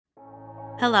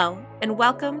Hello, and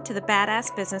welcome to the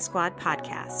Badass Business Squad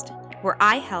podcast, where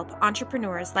I help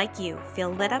entrepreneurs like you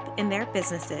feel lit up in their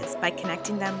businesses by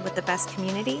connecting them with the best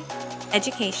community,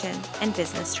 education, and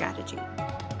business strategy.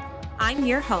 I'm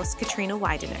your host, Katrina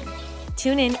Widener.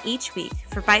 Tune in each week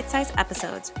for bite-sized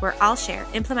episodes where I'll share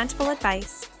implementable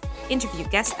advice, interview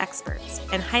guest experts,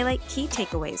 and highlight key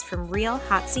takeaways from real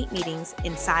hot seat meetings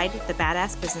inside the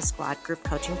Badass Business Squad group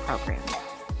coaching program.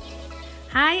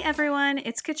 Hi, everyone.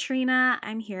 It's Katrina.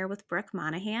 I'm here with Brooke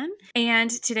Monahan. And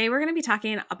today we're going to be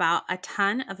talking about a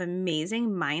ton of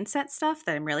amazing mindset stuff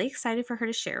that I'm really excited for her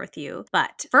to share with you.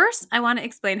 But first, I want to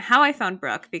explain how I found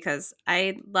Brooke because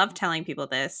I love telling people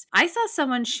this. I saw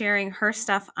someone sharing her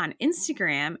stuff on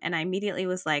Instagram and I immediately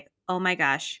was like, oh my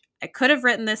gosh, I could have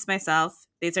written this myself.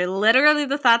 These are literally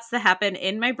the thoughts that happen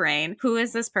in my brain. Who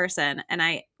is this person? And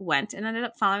I went and ended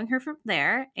up following her from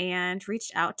there and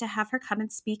reached out to have her come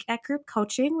and speak at group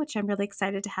coaching, which I'm really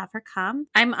excited to have her come.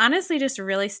 I'm honestly just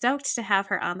really stoked to have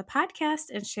her on the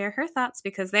podcast and share her thoughts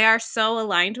because they are so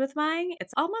aligned with mine.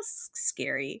 It's almost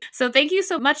scary. So thank you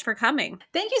so much for coming.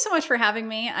 Thank you so much for having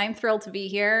me. I'm thrilled to be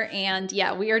here. And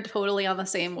yeah, we are totally on the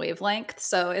same wavelength.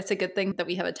 So it's a good thing that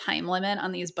we have a time limit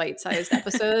on these bite-sized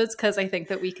episodes because I think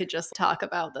that we could just talk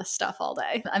about this stuff all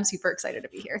day. I'm super excited to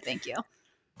be here. Thank you.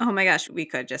 Oh my gosh, we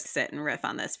could just sit and riff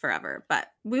on this forever, but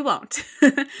we won't.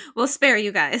 We'll spare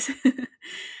you guys.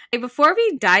 Before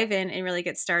we dive in and really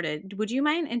get started, would you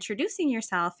mind introducing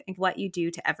yourself and what you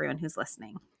do to everyone who's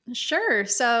listening? Sure.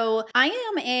 So I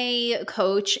am a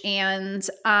coach and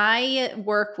I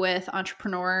work with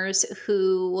entrepreneurs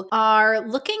who are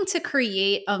looking to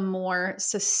create a more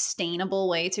sustainable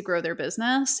way to grow their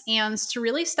business and to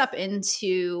really step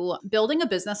into building a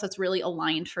business that's really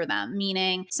aligned for them,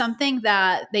 meaning something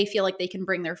that they feel like they can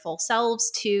bring their full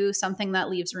selves to, something that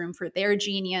leaves room for their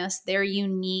genius, their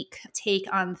unique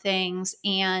take on things,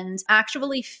 and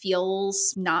actually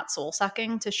feels not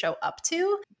soul-sucking to show up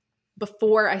to.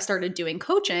 Before I started doing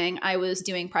coaching, I was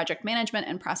doing project management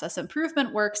and process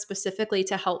improvement work specifically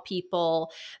to help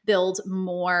people build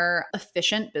more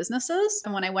efficient businesses.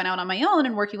 And when I went out on my own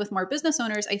and working with more business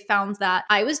owners, I found that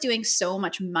I was doing so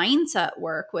much mindset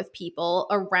work with people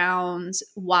around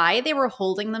why they were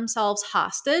holding themselves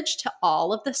hostage to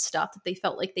all of the stuff that they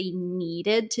felt like they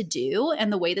needed to do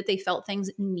and the way that they felt things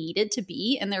needed to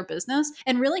be in their business,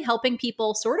 and really helping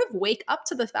people sort of wake up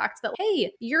to the fact that,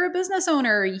 hey, you're a business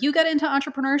owner, you got into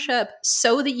entrepreneurship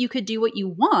so that you could do what you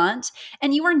want,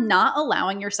 and you are not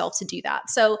allowing yourself to do that.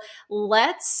 So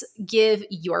let's give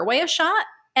your way a shot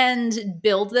and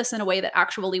build this in a way that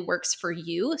actually works for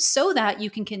you so that you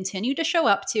can continue to show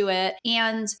up to it.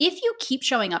 And if you keep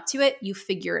showing up to it, you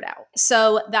figure it out.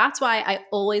 So that's why I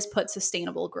always put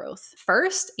sustainable growth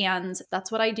first. And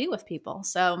that's what I do with people.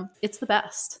 So it's the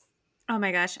best. Oh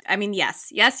my gosh. I mean, yes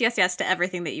to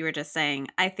everything that you were just saying.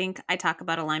 I think I talk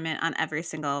about alignment on every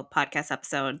single podcast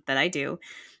episode that I do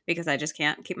because I just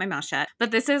can't keep my mouth shut.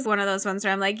 But this is one of those ones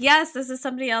where I'm like, yes, this is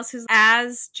somebody else who's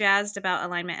as jazzed about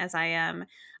alignment as I am.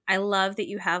 I love that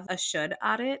you have a should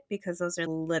audit because those are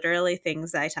literally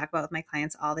things that I talk about with my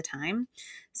clients all the time.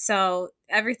 So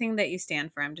everything that you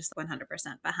stand for, I'm just 100%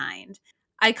 behind.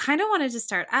 I kind of wanted to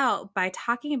start out by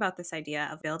talking about this idea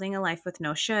of building a life with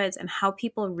no shoulds and how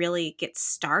people really get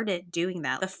started doing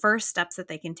that, the first steps that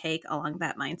they can take along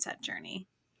that mindset journey.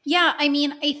 Yeah, I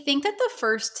mean, I think that the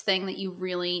first thing that you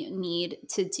really need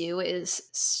to do is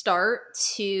start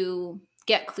to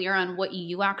get clear on what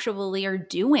you actually are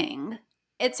doing.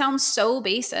 It sounds so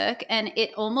basic and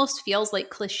it almost feels like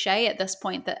cliche at this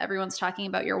point that everyone's talking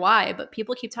about your why, but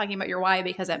people keep talking about your why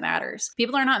because it matters.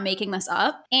 People are not making this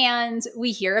up, and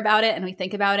we hear about it and we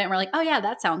think about it and we're like, oh yeah,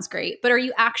 that sounds great. But are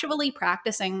you actually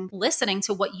practicing listening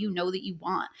to what you know that you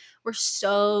want? We're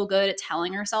so good at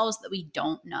telling ourselves that we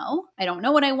don't know. I don't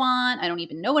know what I want. I don't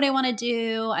even know what I want to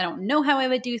do. I don't know how I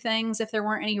would do things if there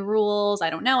weren't any rules. I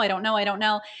don't know.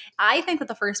 I think that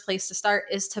the first place to start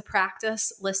is to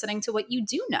practice listening to what you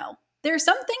do know. There are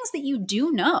some things that you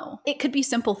do know. It could be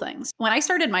simple things. When I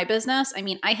started my business, I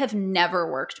mean, I have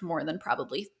never worked more than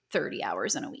probably 30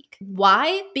 hours in a week.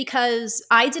 Why? Because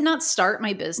I did not start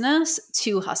my business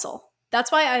to hustle. That's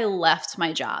why I left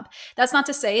my job. That's not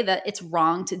to say that it's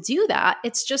wrong to do that.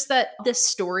 It's just that this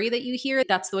story that you hear,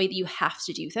 that's the way that you have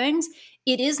to do things,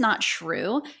 It is not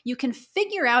true. You can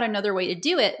figure out another way to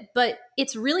do it, but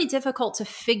it's really difficult to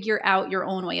figure out your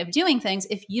own way of doing things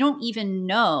if you don't even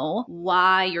know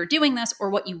why you're doing this or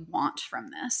what you want from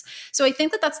this. So I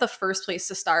think that that's the first place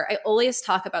to start. I always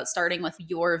talk about starting with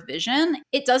your vision.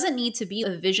 It doesn't need to be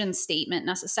a vision statement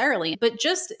necessarily, but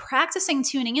just practicing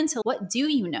tuning into what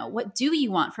do you know? What do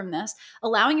you want from this?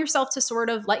 Allowing yourself to sort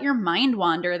of let your mind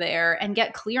wander there and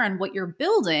get clear on what you're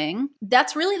building.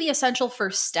 That's really the essential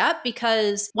first step,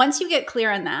 because once you get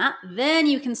clear on that, then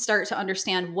you can start to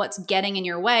understand what's getting in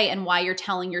your way and why you're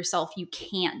telling yourself you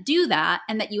can't do that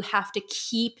and that you have to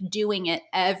keep doing it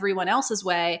everyone else's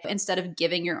way instead of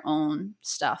giving your own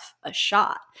stuff a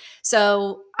shot.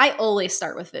 So I always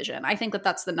start with vision. I think that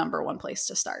that's the number one place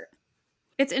to start.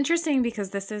 It's interesting because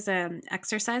this is an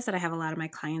exercise that I have a lot of my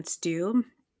clients do,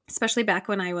 especially back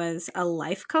when I was a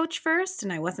life coach first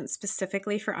and I wasn't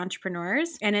specifically for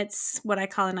entrepreneurs. And it's what I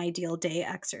call an ideal day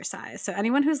exercise. So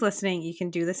anyone who's listening, you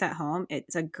can do this at home.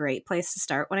 It's a great place to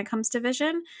start when it comes to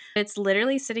vision. It's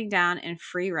literally sitting down and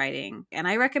free writing. And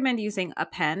I recommend using a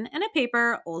pen and a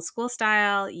paper, old school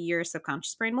style. Your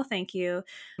subconscious brain will thank you.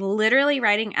 Literally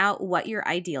writing out what your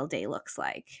ideal day looks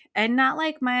like. And not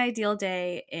like my ideal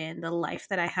day in the life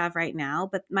that I have right now,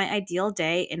 but my ideal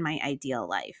day in my ideal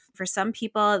life. For some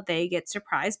people, they get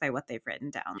surprised by what they've written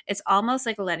down. It's almost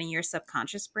like letting your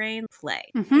subconscious brain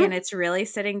play. And it's really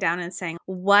sitting down and saying,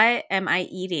 what am I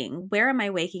eating? Where am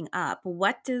I waking up?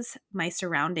 What does my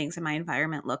surroundings and my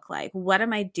environment look like? What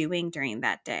am I doing during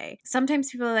that day?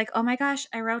 Sometimes people are like, oh my gosh,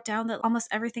 I wrote down that almost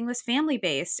everything was family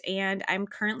based and I'm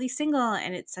currently single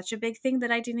and it's such a big thing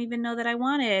that I didn't even know that I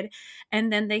wanted.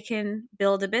 And then they can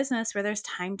build a business where there's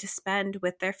time to spend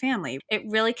with their family. It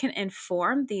really can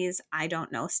inform these I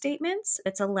don't know statements.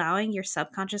 It's allowing your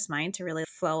subconscious mind to really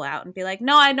flow out and be like,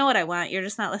 no, I know what I want. You're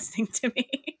just not listening to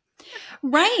me.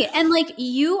 Right. And like,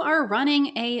 you are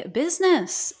running a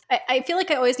business. I feel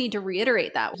like I always need to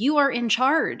reiterate that. You are in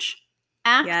charge.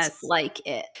 Act like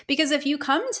it. Because if you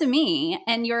come to me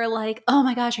and you're like, oh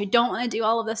my gosh, I don't want to do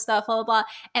all of this stuff, blah, blah, blah.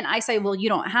 And I say, well, you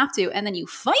don't have to. And then you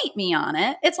fight me on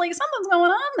it. It's like something's going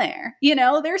on there. You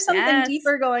know, there's something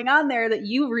deeper going on there that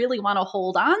you really want to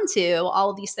hold on to,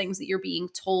 all of these things that you're being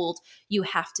told you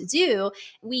have to do.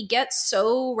 We get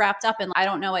so wrapped up in, I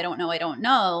don't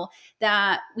know,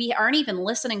 that we aren't even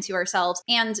listening to ourselves.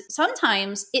 And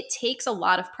sometimes it takes a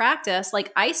lot of practice.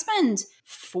 Like I spend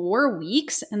 4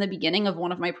 weeks in the beginning of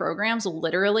one of my programs,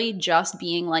 literally just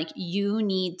being like, you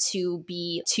need to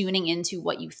be tuning into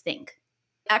what you think.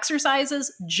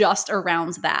 Exercises just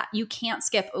around that. You can't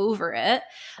skip over it,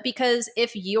 because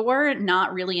if you're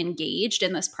not really engaged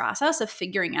in this process of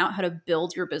figuring out how to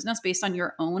build your business based on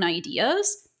your own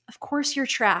ideas, of course you're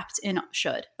trapped in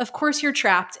should. Of course you're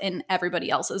trapped in everybody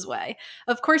else's way.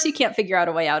 Of course you can't figure out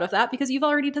a way out of that because you've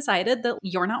already decided that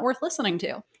you're not worth listening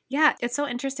to. Yeah, it's so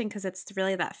interesting because it's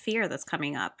really that fear that's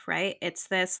coming up, right? It's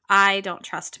this, I don't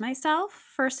trust myself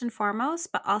first and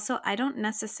foremost, but also I don't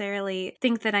necessarily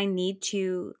think that I need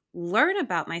to learn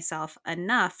about myself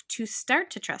enough to start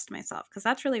to trust myself, because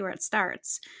that's really where it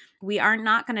starts. We are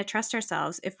not going to trust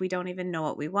ourselves if we don't even know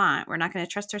what we want. We're not going to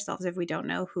trust ourselves if we don't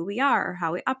know who we are or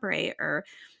how we operate or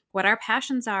what our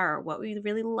passions are, or what we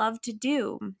really love to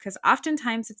do. Because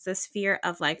oftentimes it's this fear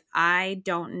of like, I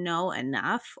don't know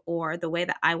enough, or the way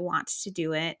that I want to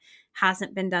do it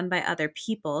hasn't been done by other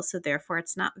people. So therefore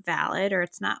it's not valid or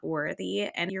it's not worthy.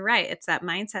 And you're right. It's that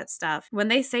mindset stuff. When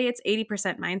they say it's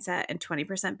 80% mindset and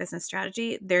 20% business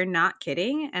strategy, they're not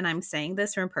kidding. And I'm saying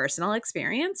this from personal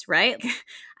experience, right?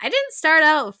 I didn't start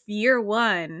out year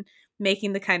one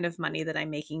making the kind of money that I'm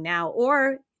making now,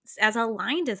 or as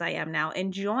aligned as I am now,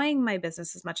 enjoying my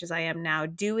business as much as I am now,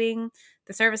 doing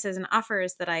the services and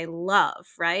offers that I love,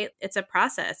 right? It's a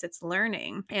process, it's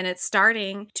learning, and it's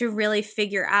starting to really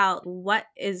figure out what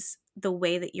is the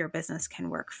way that your business can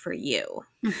work for you.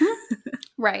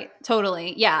 Right.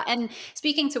 Totally. Yeah. And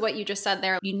speaking to what you just said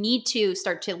there, you need to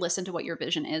start to listen to what your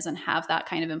vision is and have that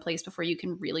kind of in place before you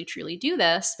can really, truly do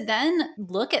this. Then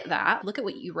look at that. Look at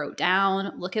what you wrote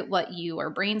down. Look at what you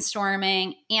are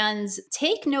brainstorming and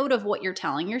take note of what you're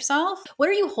telling yourself. What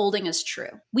are you holding as true?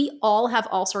 We all have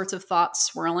all sorts of thoughts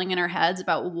swirling in our heads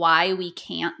about why we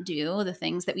can't do the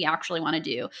things that we actually want to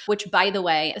do, which, by the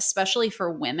way, especially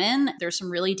for women, there's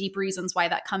some really deep reasons why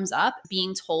that comes up.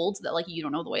 Being told that, like, you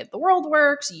don't know the way that the world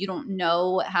works, you don't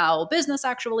know how business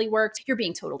actually works, you're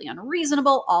being totally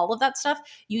unreasonable, all of that stuff.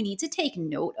 You need to take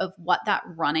note of what that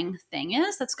running thing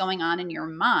is that's going on in your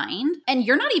mind. And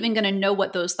you're not even going to know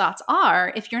what those thoughts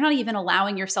are if you're not even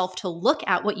allowing yourself to look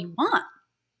at what you want.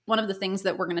 One of the things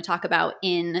that we're going to talk about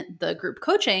in the group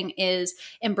coaching is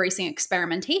embracing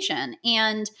experimentation.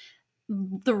 And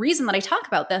the reason that I talk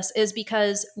about this is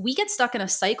because we get stuck in a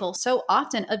cycle so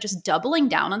often of just doubling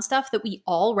down on stuff that we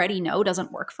already know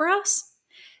doesn't work for us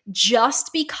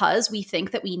just because we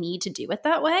think that we need to do it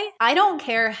that way. I don't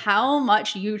care how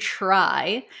much you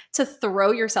try to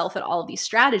throw yourself at all of these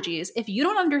strategies. If you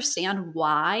don't understand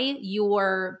why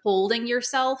you're holding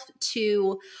yourself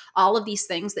to all of these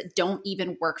things that don't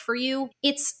even work for you,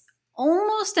 it's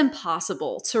almost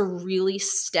impossible to really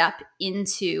step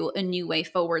into a new way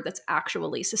forward that's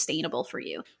actually sustainable for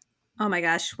you. Oh my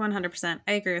gosh, 100%.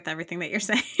 I agree with everything that you're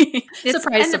saying.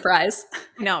 Surprise.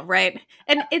 No, right.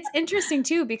 And it's interesting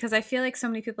too, because I feel like so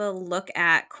many people look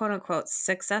at quote unquote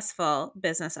successful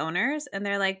business owners and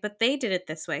they're like, but they did it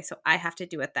this way, so I have to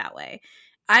do it that way.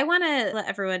 I want to let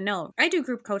everyone know I do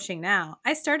group coaching now.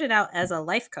 I started out as a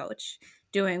life coach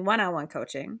doing one-on-one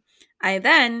coaching. I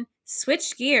then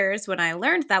switched gears when I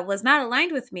learned that was not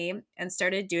aligned with me and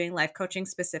started doing life coaching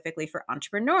specifically for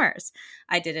entrepreneurs.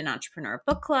 I did an entrepreneur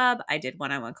book club. I did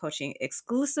one-on-one coaching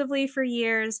exclusively for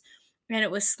years. And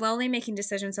it was slowly making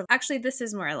decisions of actually, this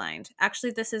is more aligned.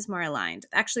 Actually, this is more aligned.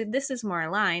 Actually, this is more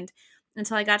aligned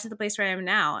until I got to the place where I am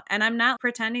now. And I'm not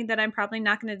pretending that I'm probably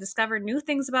not going to discover new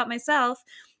things about myself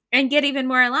and get even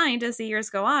more aligned as the years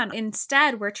go on.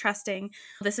 Instead, we're trusting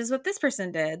this is what this person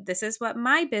did. This is what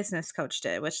my business coach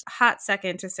did, which hot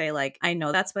second to say, like, I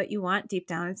know that's what you want deep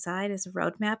down inside is a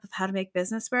roadmap of how to make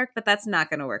business work, but that's not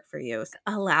going to work for you.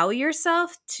 Allow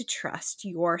yourself to trust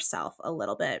yourself a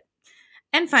little bit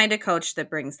and find a coach that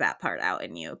brings that part out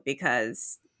in you,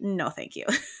 because no, thank you.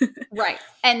 Right.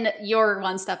 And you're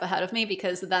one step ahead of me,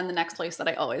 because then the next place that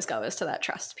I always go is to that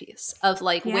trust piece of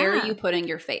like, where are you putting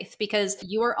your faith? Because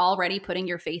you are already putting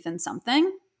your faith in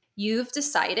something. You've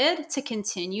decided to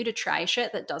continue to try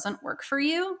shit that doesn't work for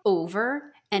you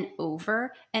over and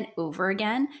over and over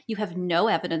again. You have no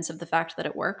evidence of the fact that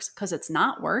it works because it's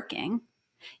not working.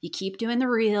 You keep doing the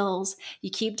reels,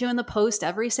 you keep doing the post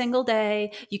every single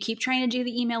day, you keep trying to do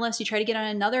the email list, you try to get on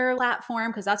another platform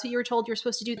because that's what you were told you're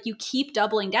supposed to do. You keep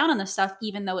doubling down on this stuff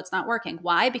even though it's not working.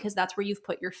 Why? Because that's where you've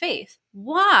put your faith.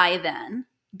 Why then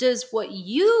does what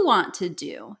you want to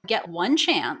do get one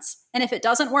chance? And if it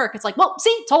doesn't work, it's like, well,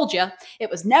 see, told you,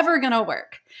 it was never going to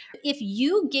work. If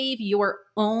you gave your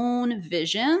own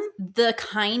vision the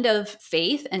kind of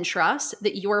faith and trust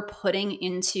that you're putting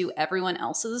into everyone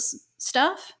else's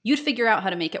stuff, you'd figure out how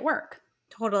to make it work.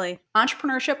 Totally.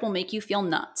 Entrepreneurship will make you feel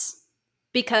nuts.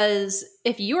 Because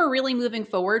if you are really moving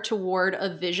forward toward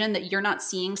a vision that you're not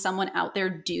seeing someone out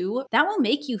there do, that will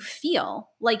make you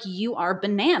feel like you are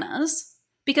bananas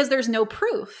because there's no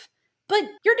proof. But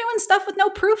you're doing stuff with no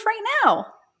proof right now.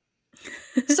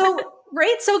 So,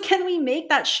 right? So can we make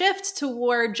that shift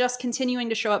toward just continuing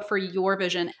to show up for your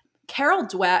vision? Carol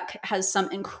Dweck has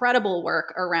some incredible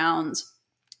work around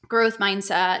growth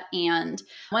mindset. And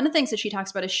one of the things that she talks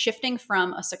about is shifting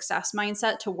from a success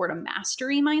mindset toward a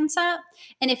mastery mindset.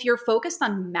 And if you're focused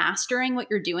on mastering what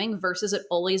you're doing versus it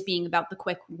always being about the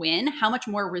quick win, how much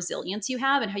more resilience you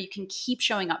have and how you can keep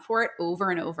showing up for it over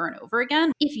and over and over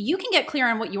again. If you can get clear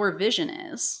on what your vision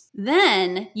is,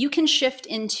 then you can shift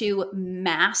into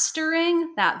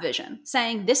mastering that vision,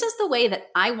 saying, this is the way that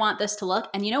I want this to look.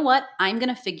 And you know what? I'm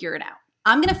going to figure it out.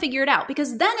 I'm going to figure it out,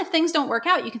 because then if things don't work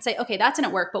out, you can say, okay, that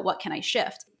didn't work, but what can I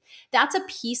shift? That's a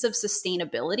piece of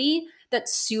sustainability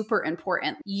that's super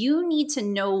important. You need to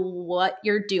know what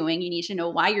you're doing. You need to know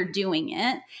why you're doing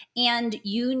it. And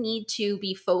you need to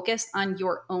be focused on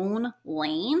your own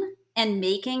lane and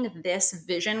making this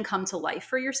vision come to life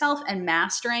for yourself and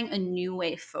mastering a new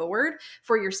way forward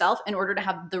for yourself in order to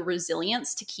have the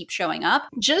resilience to keep showing up.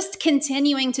 Just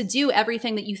continuing to do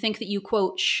everything that you think that you,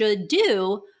 quote, should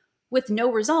do with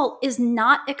no result is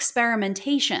not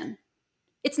experimentation.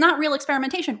 It's not real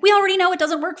experimentation. We already know it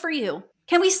doesn't work for you.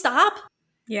 Can we stop?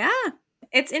 Yeah.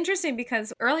 It's interesting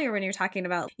because earlier when you're talking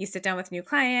about you sit down with a new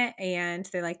client and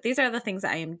they're like, these are the things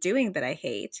that I am doing that I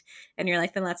hate. And you're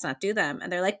like, then let's not do them.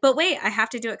 And they're like, but wait, I have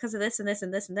to do it because of this and this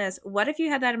and this and this. What if you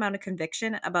had that amount of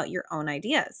conviction about your own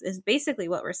ideas is basically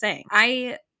what we're saying.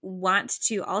 I want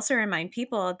to also remind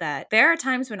people that there are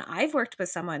times when I've worked with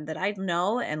someone that I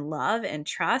know and love and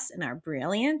trust and are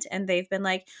brilliant. And they've been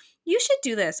like, you should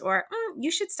do this, or you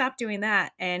should stop doing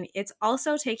that. And it's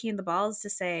also taking the balls to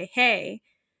say, hey,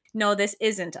 no, this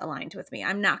isn't aligned with me.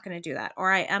 I'm not going to do that.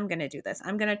 Or I am going to do this.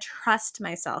 I'm going to trust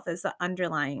myself as the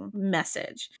underlying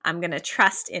message. I'm going to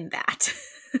trust in that.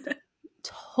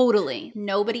 Totally.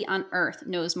 Nobody on earth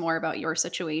knows more about your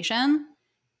situation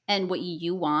and what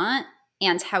you want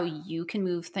and how you can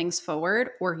move things forward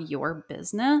or your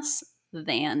business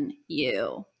than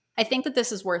you. I think that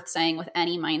this is worth saying with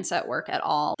any mindset work at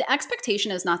all. The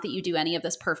expectation is not that you do any of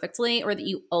this perfectly or that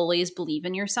you always believe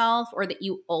in yourself or that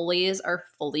you always are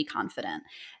fully confident.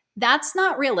 That's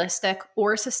not realistic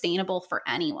or sustainable for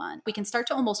anyone. We can start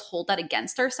to almost hold that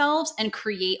against ourselves and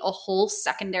create a whole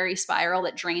secondary spiral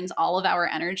that drains all of our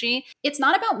energy. It's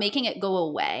not about making it go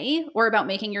away or about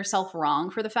making yourself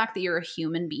wrong for the fact that you're a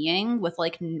human being with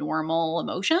like normal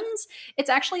emotions. It's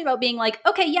actually about being like,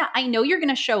 okay, yeah, I know you're going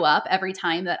to show up every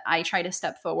time that I try to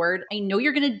step forward. I know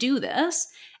you're going to do this,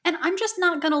 and I'm just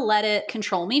not going to let it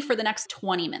control me for the next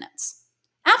 20 minutes.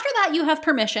 After that, you have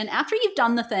permission. After you've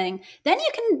done the thing, then you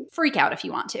can freak out if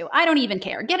you want to. I don't even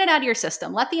care. Get it out of your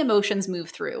system. Let the emotions move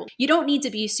through. You don't need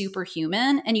to be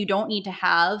superhuman and you don't need to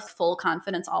have full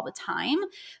confidence all the time,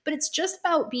 but it's just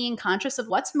about being conscious of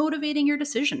what's motivating your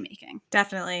decision making.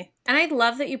 Definitely. And I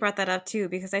love that you brought that up too,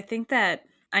 because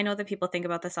I know that people think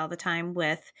about this all the time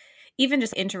with even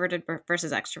just introverted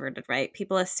versus extroverted, right?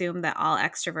 People assume that all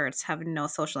extroverts have no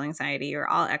social anxiety or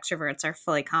all extroverts are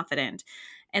fully confident.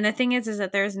 And the thing is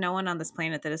that there's no one on this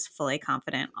planet that is fully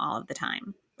confident all of the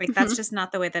time. Like, that's just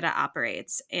not the way that it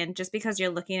operates. And just because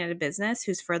you're looking at a business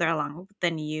who's further along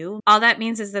than you, all that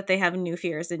means is that they have new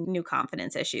fears and new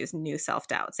confidence issues, new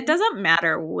self-doubts. It doesn't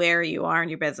matter where you are in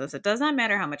your business. It does not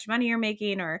matter how much money you're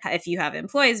making or if you have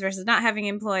employees versus not having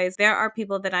employees. There are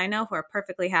people that I know who are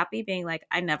perfectly happy being like,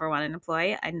 I never want an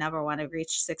employee. I never want to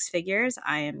reach 6 figures.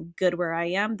 I am good where I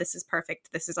am. This is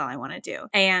perfect. This is all I want to do.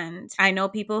 And I know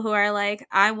people who are like,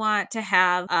 I want to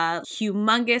have a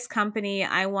humongous company.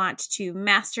 I want to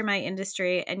master my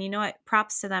industry. And you know what?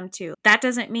 Props to them too. That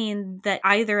doesn't mean that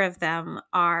either of them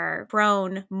are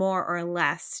prone more or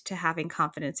less to having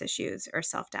confidence issues or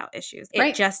self-doubt issues.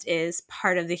 It just is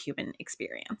part of the human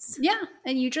experience. Yeah.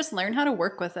 And you just learn how to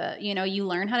work with it. You know, you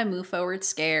learn how to move forward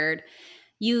scared.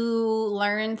 You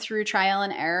learn through trial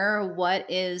and error what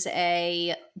is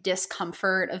a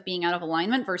discomfort of being out of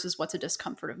alignment versus what's a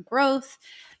discomfort of growth.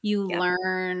 You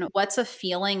learn what's a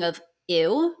feeling of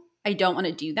ew, I don't want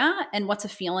to do that. And what's a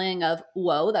feeling of,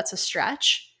 whoa, that's a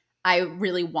stretch. I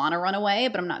really want to run away,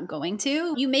 but I'm not going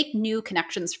to. You make new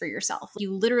connections for yourself.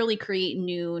 You literally create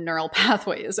new neural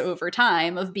pathways over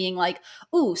time of being like,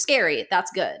 ooh, scary,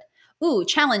 that's good. Ooh,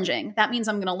 challenging, that means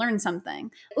I'm going to learn something.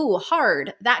 Ooh,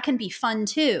 hard, that can be fun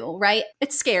too, right?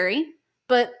 It's scary,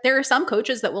 but there are some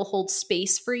coaches that will hold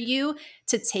space for you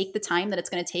to take the time that it's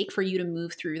going to take for you to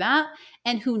move through that,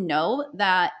 and who know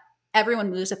that everyone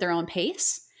moves at their own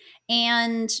pace.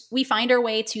 And we find our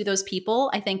way to those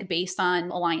people, I think, based on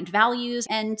aligned values.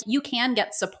 And you can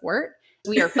get support.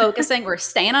 We are focusing, we're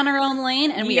staying on our own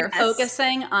lane, and we are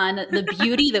focusing on the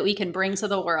beauty that we can bring to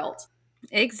the world.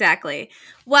 Exactly.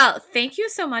 Well, thank you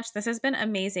so much. This has been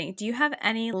amazing. Do you have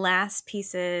any last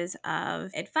pieces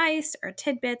of advice or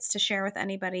tidbits to share with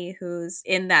anybody who's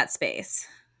in that space?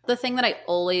 The thing that I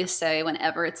always say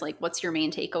whenever it's like, what's your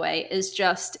main takeaway, is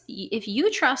just if you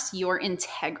trust your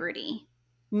integrity,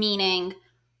 meaning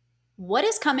what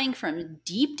is coming from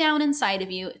deep down inside of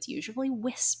you, it's usually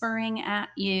whispering at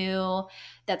you,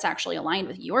 that's actually aligned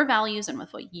with your values and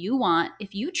with what you want.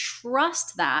 If you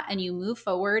trust that and you move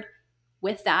forward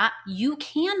with that, you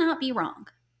cannot be wrong,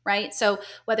 right? So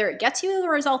whether it gets you the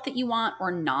result that you want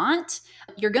or not,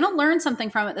 you're going to learn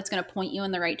something from it that's going to point you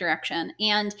in the right direction.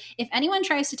 And if anyone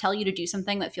tries to tell you to do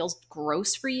something that feels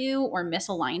gross for you or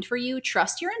misaligned for you,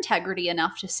 trust your integrity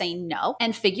enough to say no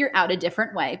and figure out a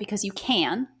different way, because you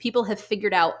can. People have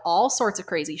figured out all sorts of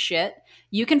crazy shit.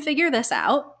 You can figure this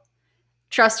out.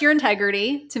 Trust your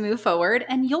integrity to move forward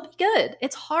and you'll be good.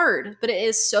 It's hard, but it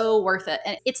is so worth it.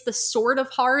 And it's the sort of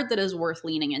hard that is worth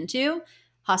leaning into.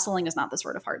 Hustling is not the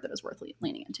sort of hard that is worth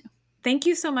leaning into. Thank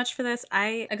you so much for this.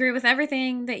 I agree with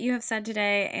everything that you have said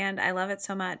today, and I love it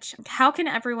so much. How can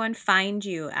everyone find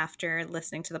you after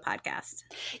listening to the podcast?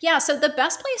 Yeah, so the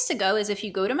best place to go is if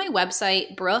you go to my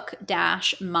website,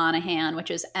 Brooke-Monahan,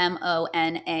 which is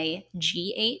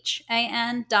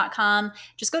MONAGHAN.com.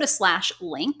 Just go to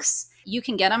 /links. You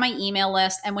can get on my email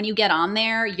list. And when you get on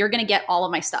there, you're going to get all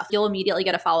of my stuff. You'll immediately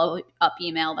get a follow-up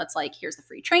email that's like, here's the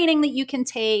free training that you can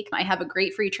take. I have a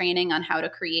great free training on how to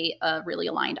create a really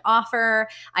aligned offer.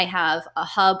 I have a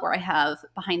hub where I have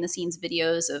behind-the-scenes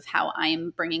videos of how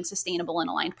I'm bringing sustainable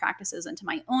and aligned practices into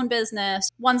my own business.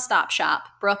 One-stop shop,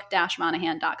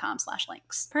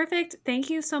 Brooke-Monahan.com/links. Perfect.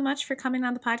 Thank you so much for coming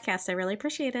on the podcast. I really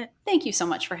appreciate it. Thank you so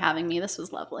much for having me. This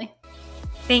was lovely.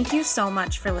 Thank you so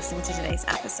much for listening to today's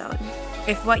episode.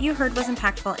 If what you heard was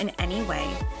impactful in any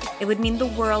way, it would mean the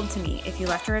world to me if you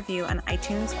left a review on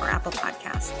iTunes or Apple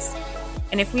Podcasts.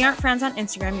 And if we aren't friends on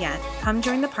Instagram yet, come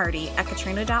join the party at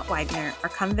Katrina.Widener or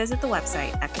come visit the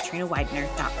website at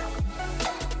katrinawidener.com.